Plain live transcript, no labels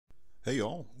Hey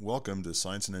y'all, welcome to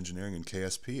Science and Engineering in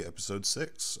KSP, Episode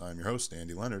 6. I'm your host,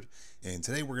 Andy Leonard, and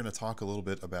today we're going to talk a little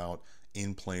bit about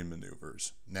in-plane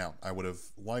maneuvers. Now, I would have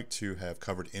liked to have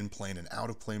covered in-plane and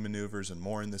out-of-plane maneuvers and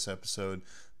more in this episode,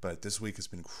 but this week has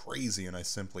been crazy and I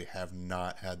simply have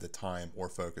not had the time or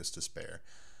focus to spare.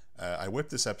 I whipped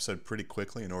this episode pretty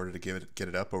quickly in order to get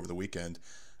it up over the weekend,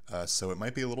 so it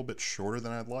might be a little bit shorter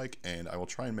than I'd like, and I will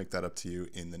try and make that up to you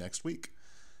in the next week.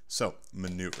 So,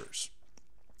 maneuvers.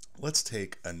 Let's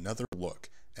take another look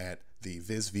at the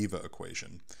vis-viva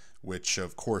equation, which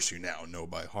of course you now know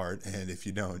by heart, and if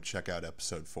you don't, check out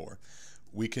episode 4.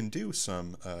 We can do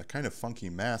some kind of funky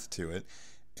math to it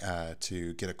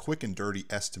to get a quick and dirty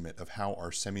estimate of how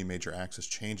our semi-major axis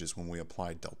changes when we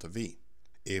apply delta V.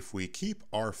 If we keep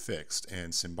r fixed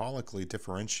and symbolically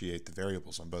differentiate the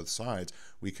variables on both sides,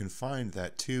 we can find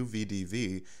that 2v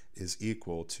dv is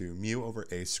equal to mu over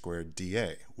a squared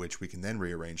dA, which we can then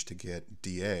rearrange to get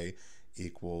dA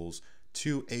equals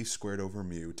 2a squared over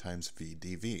mu times v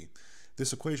dv.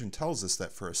 This equation tells us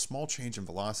that for a small change in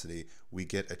velocity, we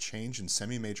get a change in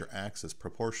semi-major axis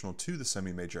proportional to the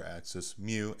semi-major axis,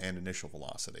 mu, and initial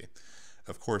velocity.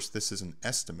 Of course, this is an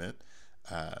estimate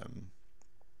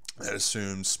that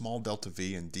assumes small delta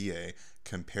V and dA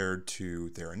compared to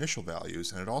their initial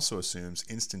values, and it also assumes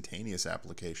instantaneous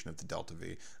application of the delta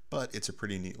V, but it's a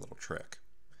pretty neat little trick.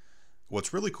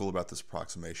 What's really cool about this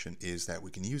approximation is that we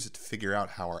can use it to figure out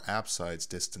how our apsides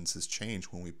distances change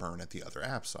when we burn at the other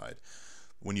apside.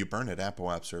 When you burn at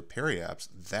apoapse or periapse,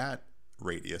 that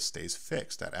radius stays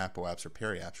fixed, that apoapse or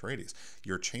periapse radius.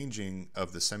 Your changing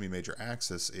of the semi-major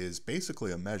axis is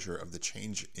basically a measure of the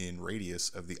change in radius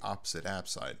of the opposite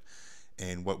apside.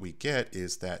 And what we get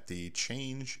is that the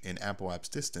change in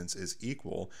apoapse distance is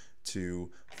equal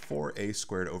to 4a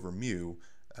squared over mu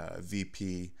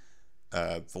vp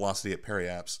velocity at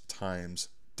periapse times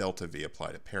delta v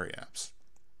applied at periapse.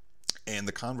 And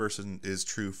the converse is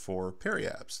true for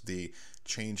periapse. The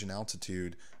change in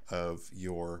altitude of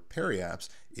your periapse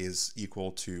is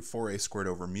equal to 4a squared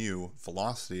over mu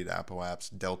velocity at apoapse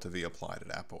delta v applied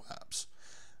at apoapse.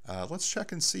 Let's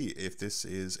check and see if this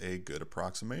is a good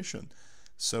approximation.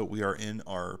 So we are in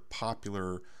our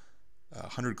popular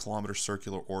 100 kilometer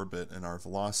circular orbit, and our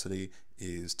velocity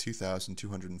is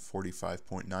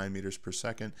 2,245.9 meters per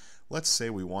second. Let's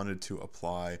say we wanted to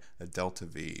apply a delta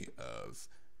v of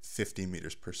 50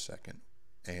 meters per second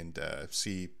and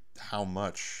see how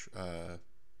much,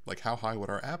 how high would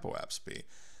our apoapse be.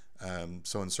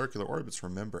 So in circular orbits,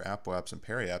 remember, apoapse and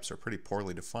periapse are pretty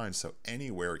poorly defined, so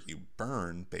anywhere you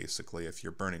burn, basically, if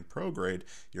you're burning prograde,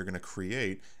 you're going to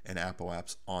create an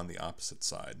apoapse on the opposite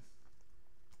side.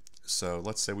 So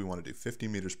let's say we want to do 50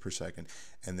 meters per second,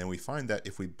 and then we find that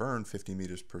if we burn 50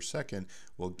 meters per second,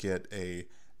 we'll get a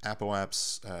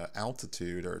apoapse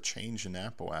altitude, or a change in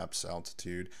apoapse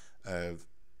altitude of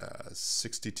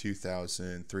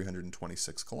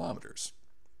 62,326 kilometers.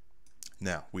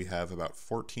 Now, we have about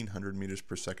 1,400 meters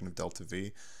per second of delta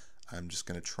V. I'm just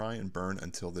going to try and burn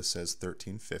until this says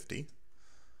 1350.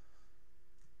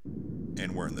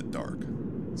 And we're in the dark,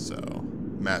 so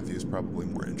map view is probably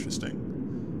more interesting.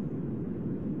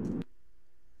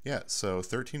 Yeah, so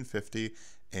 1350,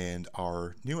 and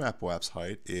our new apoapse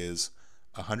height is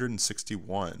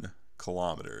 161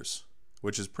 kilometers,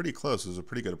 which is pretty close. It was a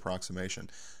pretty good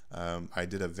approximation. I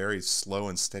did a very slow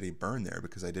and steady burn there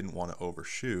because I didn't want to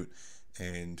overshoot,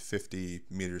 and 50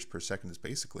 meters per second is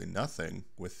basically nothing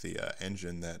with the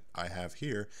engine that I have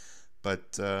here.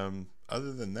 But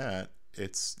other than that,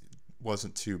 it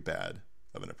wasn't too bad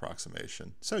of an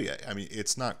approximation. So yeah, I mean,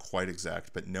 it's not quite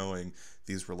exact, but knowing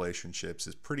these relationships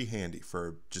is pretty handy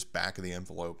for just back of the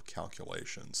envelope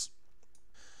calculations.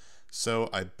 So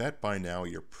I bet by now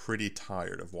you're pretty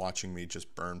tired of watching me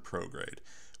just burn prograde.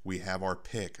 We have our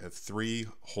pick of 3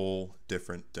 whole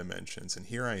different dimensions, and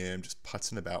here I am just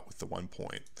putzing about with the 1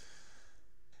 point.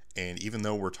 And even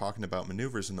though we're talking about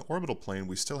maneuvers in the orbital plane,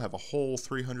 we still have a whole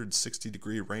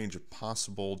 360-degree range of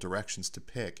possible directions to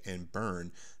pick and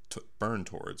burn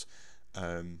towards.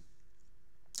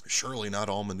 Surely not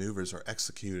all maneuvers are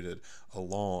executed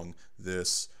along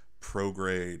this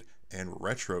prograde and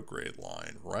retrograde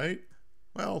line, right?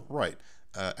 Well, right.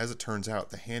 As it turns out,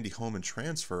 the handy Hohmann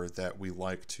transfer that we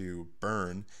like to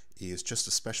burn is just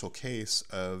a special case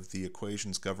of the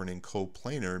equations governing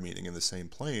coplanar, meaning in the same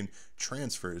plane,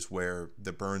 transfers where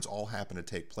the burns all happen to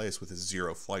take place with a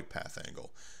 0 flight path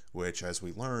angle, which, as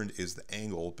we learned, is the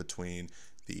angle between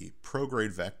the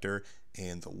prograde vector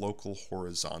and the local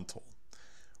horizontal.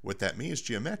 What that means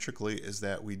geometrically is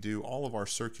that we do all of our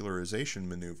circularization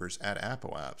maneuvers at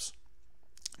apoapse.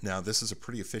 Now, this is a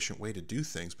pretty efficient way to do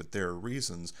things, but there are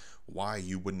reasons why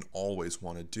you wouldn't always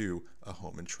want to do a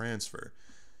Hohmann transfer.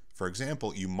 For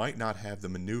example, you might not have the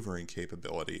maneuvering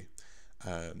capability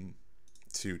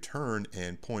to turn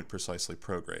and point precisely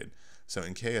prograde. So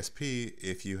in KSP,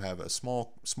 if you have a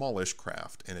smallish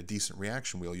craft and a decent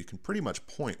reaction wheel, you can pretty much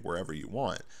point wherever you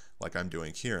want, like I'm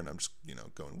doing here, and I'm just,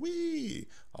 going wee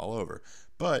all over.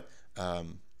 But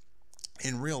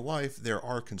in real life, there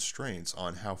are constraints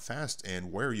on how fast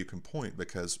and where you can point,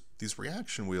 because these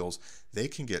reaction wheels, they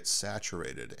can get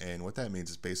saturated, and what that means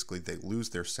is basically they lose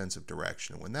their sense of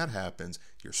direction. When that happens,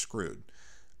 you're screwed.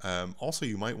 Also,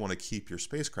 you might want to keep your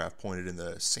spacecraft pointed in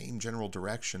the same general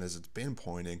direction as it's been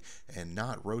pointing and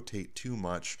not rotate too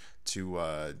much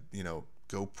to,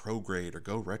 go prograde or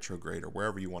go retrograde or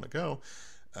wherever you want to go.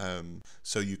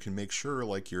 So you can make sure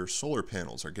like your solar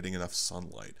panels are getting enough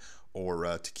sunlight, or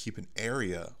to keep an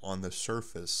area on the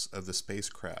surface of the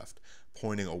spacecraft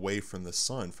pointing away from the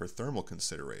sun for thermal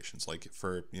considerations. Like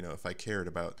for, if I cared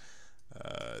about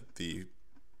the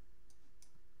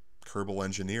Kerbal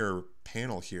Engineer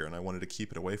panel here and I wanted to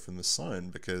keep it away from the sun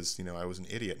because, I was an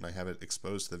idiot and I have it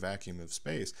exposed to the vacuum of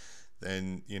space,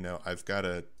 then, I've got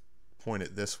to point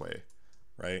it this way,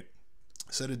 right?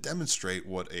 So to demonstrate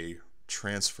what a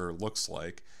transfer looks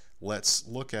like, let's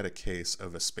look at a case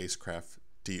of a spacecraft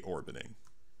deorbiting.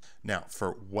 Now,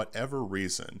 for whatever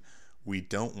reason, we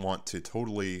don't want to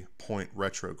totally point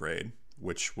retrograde,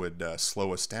 which would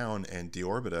slow us down and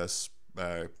deorbit us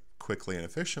quickly and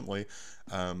efficiently,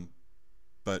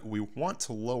 but we want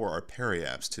to lower our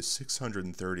periaps to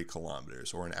 630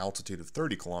 kilometers, or an altitude of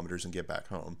 30 kilometers, and get back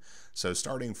home. So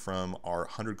starting from our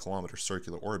 100-kilometer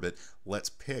circular orbit, let's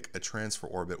pick a transfer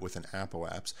orbit with an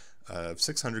apoaps of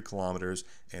 600 kilometers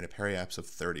and a periaps of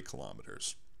 30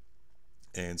 kilometers.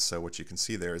 And so what you can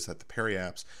see there is that the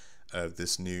periaps of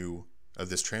this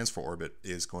transfer orbit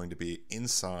is going to be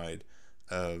inside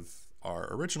of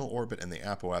our original orbit, and the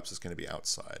apoaps is going to be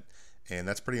outside. And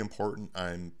that's pretty important.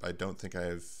 I don't think I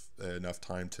have enough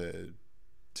time to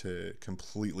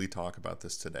completely talk about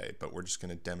this today, but we're just going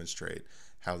to demonstrate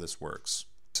how this works.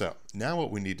 So now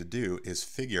what we need to do is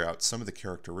figure out some of the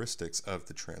characteristics of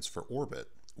the transfer orbit.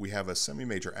 We have a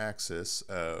semi-major axis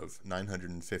of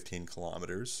 915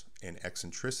 kilometers, an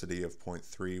eccentricity of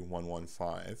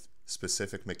 0.3115,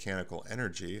 specific mechanical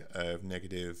energy of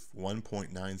negative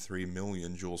 1.93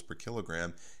 million joules per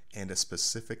kilogram, and a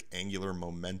specific angular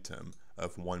momentum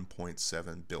of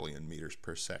 1.7 billion meters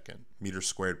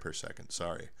squared per second.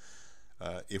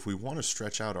 If we want to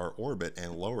stretch out our orbit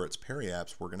and lower its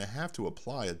periaps, we're going to have to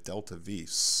apply a delta V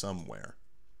somewhere.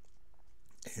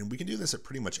 And we can do this at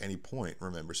pretty much any point,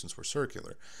 remember, since we're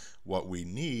circular. What we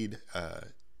need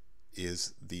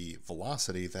is the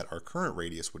velocity that our current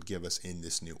radius would give us in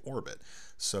this new orbit.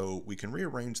 So we can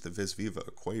rearrange the vis-viva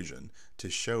equation to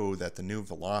show that the new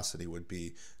velocity would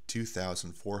be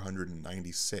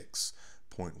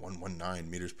 2,496.119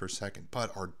 meters per second,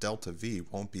 but our delta V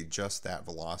won't be just that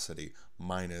velocity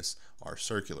minus our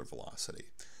circular velocity.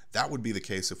 That would be the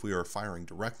case if we were firing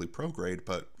directly prograde,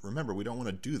 but remember, we don't want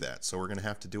to do that, so we're going to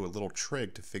have to do a little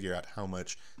trig to figure out how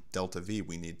much delta V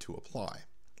we need to apply.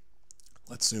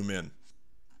 Let's zoom in.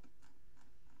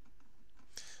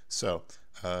 So,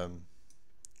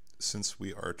 since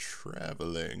we are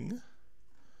traveling,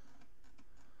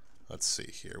 let's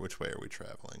see here, which way are we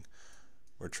traveling?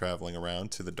 We're traveling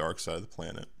around to the dark side of the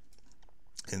planet.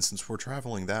 And since we're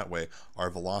traveling that way, our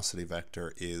velocity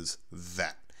vector is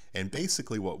that. And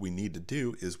basically what we need to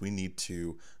do is we need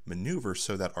to maneuver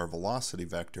so that our velocity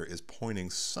vector is pointing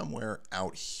somewhere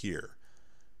out here,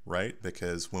 right?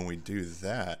 Because when we do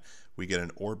that, we get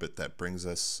an orbit that brings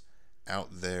us out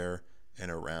there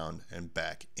and around and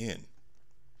back in.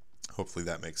 Hopefully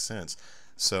that makes sense.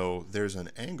 So there's an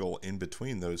angle in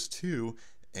between those two,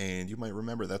 and you might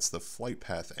remember that's the flight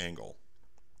path angle.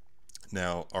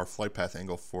 Now, our flight path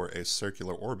angle for a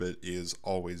circular orbit is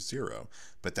always 0,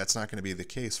 but that's not going to be the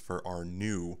case for our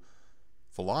new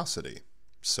velocity.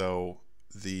 So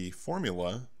the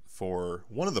formula for,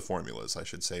 one of the formulas, I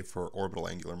should say, for orbital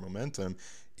angular momentum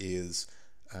is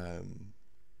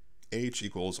h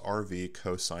equals rv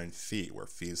cosine phi, where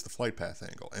phi is the flight path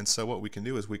angle. And so what we can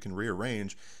do is we can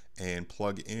rearrange and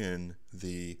plug in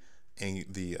the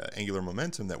angular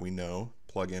momentum that we know,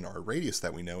 plug in our radius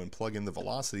that we know, and plug in the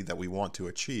velocity that we want to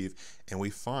achieve, and we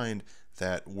find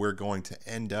that we're going to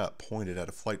end up pointed at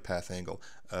a flight path angle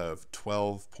of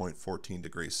 12.14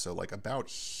 degrees. So like about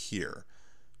here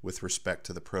with respect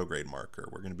to the prograde marker.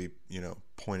 We're going to be,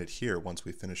 pointed here once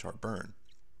we finish our burn.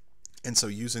 And so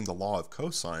using the law of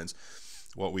cosines,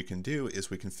 what we can do is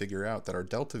we can figure out that our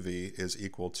delta V is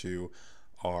equal to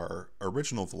our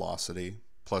original velocity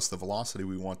plus the velocity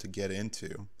we want to get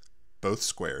into, both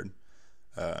squared,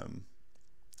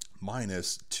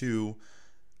 minus 2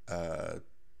 the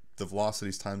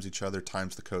velocities times each other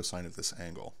times the cosine of this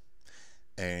angle.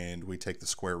 And we take the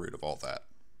square root of all that.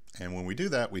 And when we do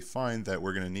that, we find that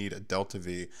we're going to need a delta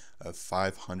V of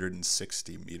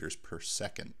 560 meters per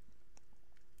second.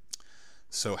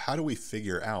 So how do we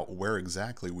figure out where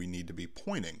exactly we need to be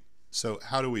pointing? So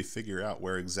how do we figure out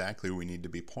where exactly we need to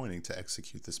be pointing to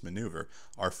execute this maneuver?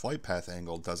 Our flight path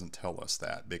angle doesn't tell us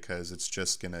that, because it's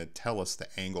just going to tell us the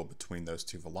angle between those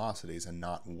two velocities and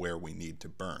not where we need to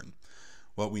burn.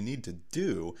 What we need to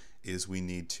do is we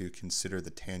need to consider the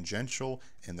tangential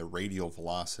and the radial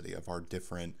velocity of our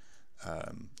different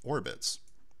orbits.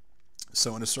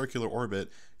 So in a circular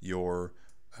orbit, your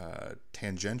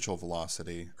tangential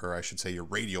velocity, or I should say your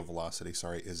radial velocity,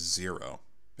 sorry, is 0,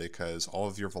 because all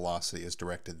of your velocity is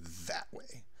directed that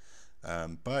way.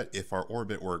 But if our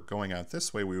orbit were going out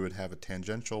this way, we would have a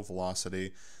tangential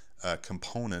velocity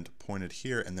component pointed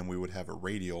here, and then we would have a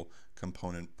radial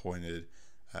component pointed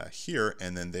here,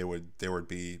 and then there would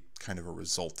be kind of a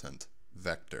resultant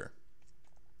vector.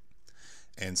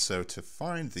 And so to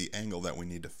find the angle that we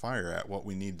need to fire at, what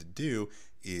we need to do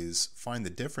is find the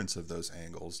difference of those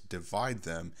angles, divide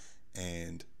them,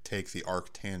 and take the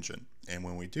arc tangent. And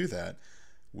when we do that,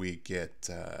 we get,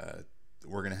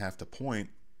 we're going to have to point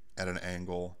at an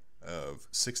angle of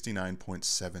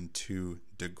 69.72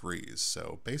 degrees.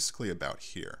 So basically about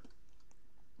here.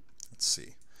 Let's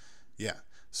see. Yeah.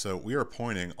 So we are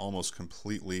pointing almost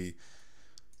completely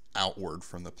outward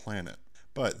from the planet.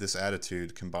 But this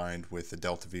attitude combined with the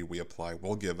delta V we apply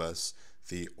will give us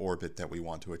the orbit that we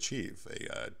want to achieve,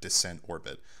 a descent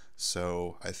orbit.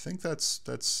 So I think that's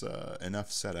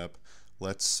enough setup.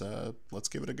 Let's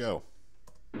give it a go.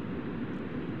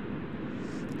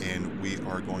 And we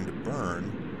are going to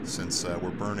burn, since we're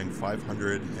burning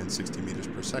 560 meters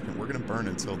per second, we're going to burn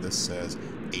until this says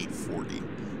 840.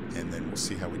 And then we'll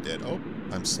see how we did. Oh,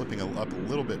 I'm slipping up a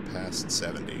little bit past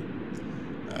 70,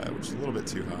 which is a little bit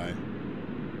too high.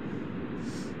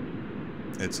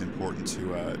 It's important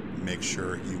to make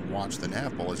sure you watch the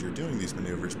nav ball as you're doing these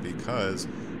maneuvers, because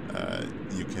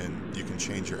you can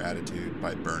change your attitude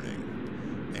by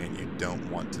burning, and you don't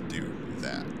want to do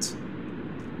that.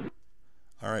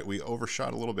 All right, we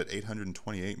overshot a little bit,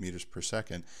 828 meters per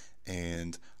second,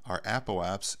 and our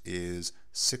apoapse is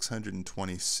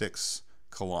 626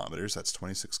 kilometers. That's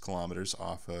 26 kilometers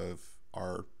off of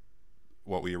our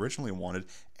what we originally wanted,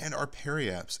 and our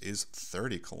periapse is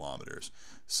 30 kilometers.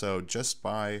 So just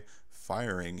by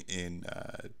firing in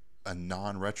a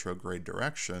non-retrograde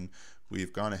direction,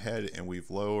 we've gone ahead and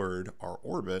we've lowered our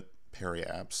orbit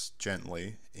periapse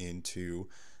gently into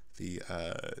the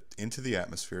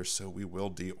atmosphere, so we will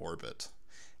deorbit.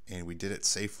 And we did it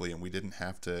safely, and we didn't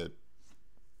have to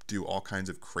do all kinds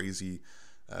of crazy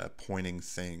pointing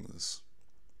things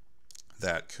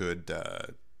that could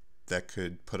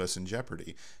put us in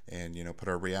jeopardy, and put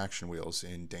our reaction wheels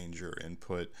in danger, and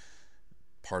put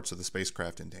parts of the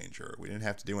spacecraft in danger. We didn't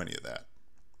have to do any of that.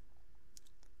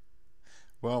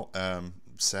 Well,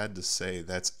 sad to say,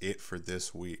 that's it for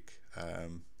this week.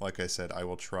 Like I said, I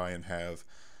will try and have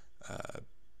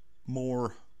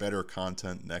better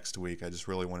content next week. I just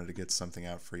really wanted to get something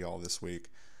out for y'all this week.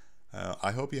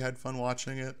 I hope you had fun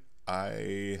watching it.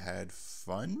 I had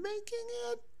fun making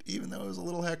it, even though it was a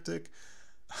little hectic.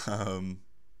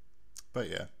 But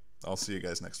yeah, I'll see you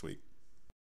guys next week.